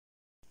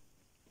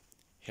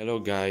Hello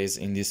guys,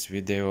 in this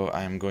video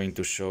I am going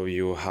to show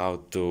you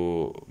how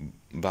to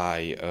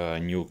buy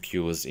new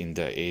queues in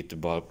the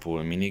 8 ball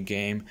pool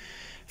minigame.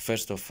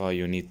 First of all,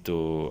 you need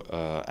to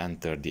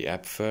enter the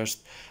app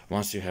first.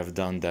 Once you have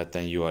done that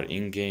and you are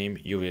in game,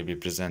 you will be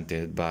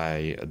presented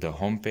by the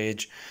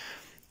homepage,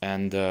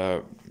 and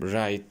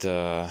right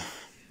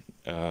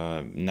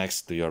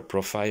next to your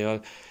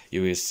profile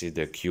you will see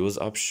the queues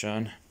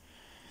option.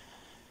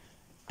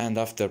 And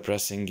after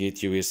pressing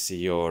it, you will see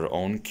your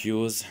own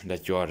queues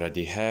that you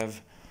already have.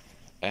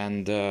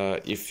 And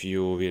if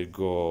you will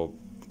go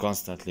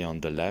constantly on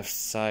the left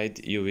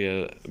side, you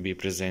will be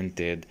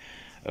presented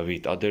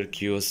with other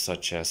queues,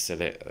 such as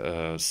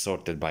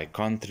sorted by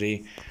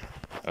country,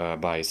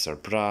 by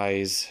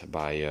surprise,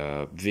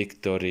 by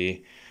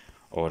victory,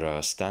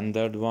 or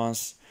standard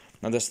ones.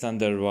 Now the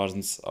standard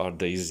ones are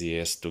the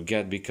easiest to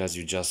get because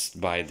you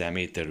just buy them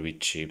either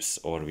with chips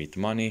or with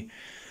money.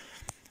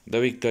 The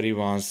victory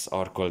ones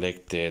are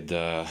collected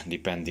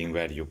depending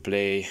where you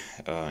play,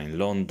 in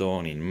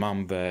London, in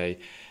Mumbai,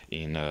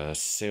 in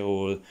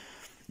Seoul.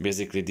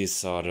 Basically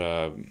these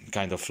are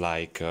kind of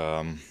like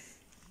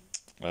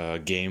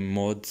game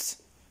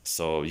modes,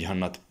 so you're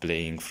not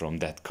playing from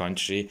that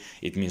country.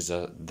 It means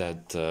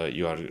that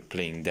you are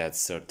playing that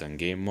certain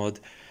game mode.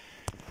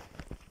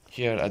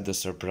 Here at the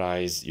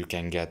surprise you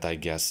can get, I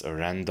guess, a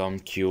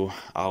random queue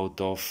out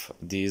of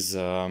these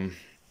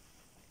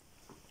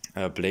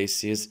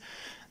places.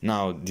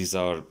 Now these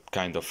are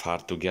kind of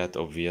hard to get,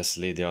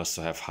 obviously. They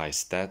also have high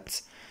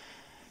stats.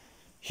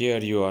 Here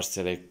you are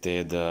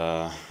selected,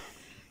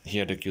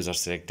 here the queues are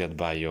selected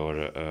by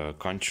your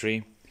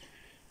country.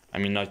 I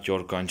mean, not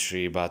your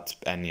country, but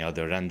any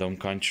other random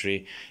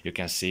country. You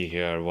can see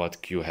here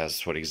what queue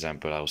has, for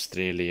example,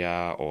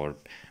 Australia or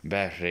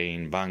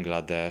Bahrain,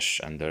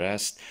 Bangladesh, and the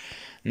rest.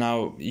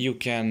 Now you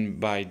can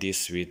buy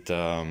this with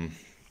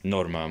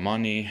normal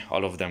money.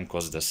 All of them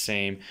cost the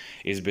same.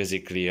 It's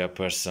basically a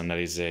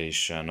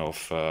personalization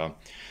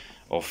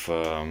of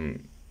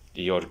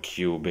your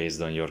queue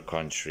based on your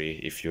country,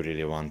 if you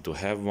really want to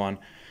have one.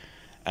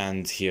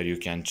 And here you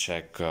can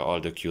check all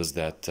the queues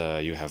that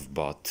you have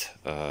bought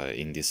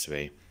in this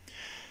way.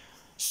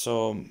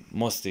 So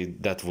mostly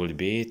that would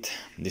be it.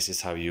 This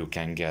is how you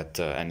can get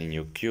any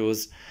new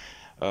queues.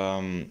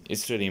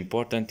 It's really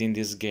important in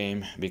this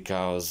game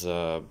because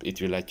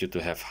it will let you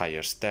to have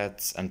higher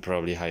stats and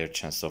probably higher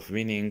chance of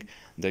winning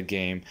the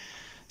game.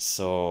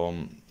 So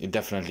it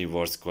definitely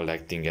worth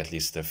collecting at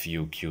least a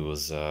few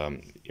queues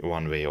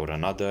one way or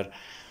another.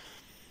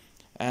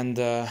 And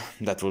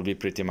that will be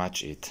pretty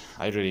much it.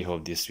 I really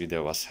hope this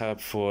video was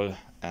helpful,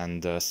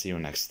 and see you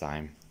next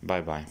time.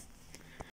 Bye bye.